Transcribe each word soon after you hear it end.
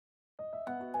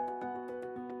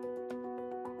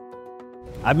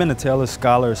I've been a Taylor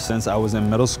Scholar since I was in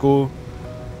middle school.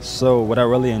 So what I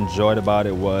really enjoyed about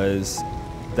it was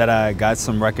that I got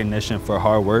some recognition for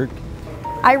hard work.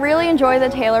 I really enjoy the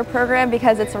Taylor program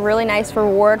because it's a really nice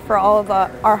reward for all of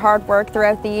our hard work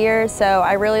throughout the year. So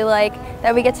I really like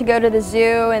that we get to go to the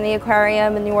zoo and the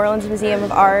aquarium and New Orleans Museum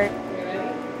of Art.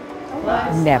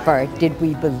 Never did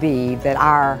we believe that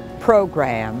our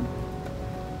program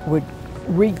would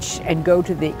reach and go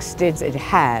to the extent it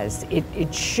has.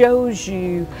 It shows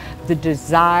you the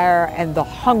desire and the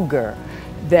hunger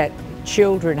that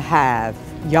children have,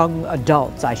 young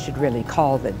adults I should really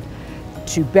call them,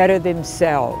 to better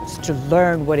themselves, to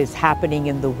learn what is happening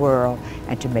in the world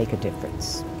and to make a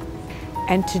difference.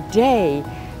 And today,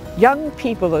 young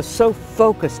people are so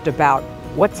focused about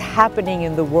what's happening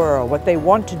in the world, what they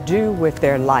want to do with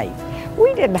their life.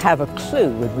 We didn't have a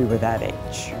clue when we were that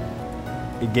age.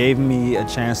 It gave me a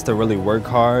chance to really work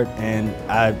hard, and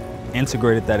I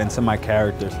integrated that into my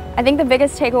characters. I think the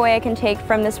biggest takeaway I can take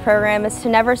from this program is to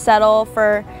never settle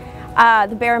for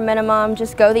the bare minimum.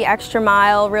 Just go the extra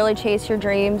mile, really chase your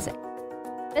dreams.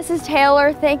 This is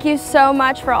Taylor. Thank you so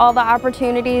much for all the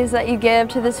opportunities that you give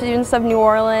to the students of New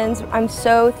Orleans. I'm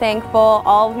so thankful.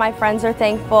 All of my friends are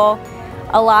thankful.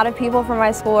 A lot of people from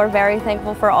my school are very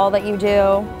thankful for all that you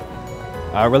do.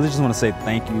 I really just want to say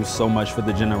thank you so much for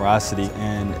the generosity,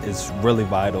 and it's really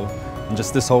vital. And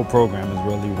just this whole program is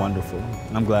really wonderful,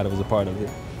 and I'm glad I was a part of it.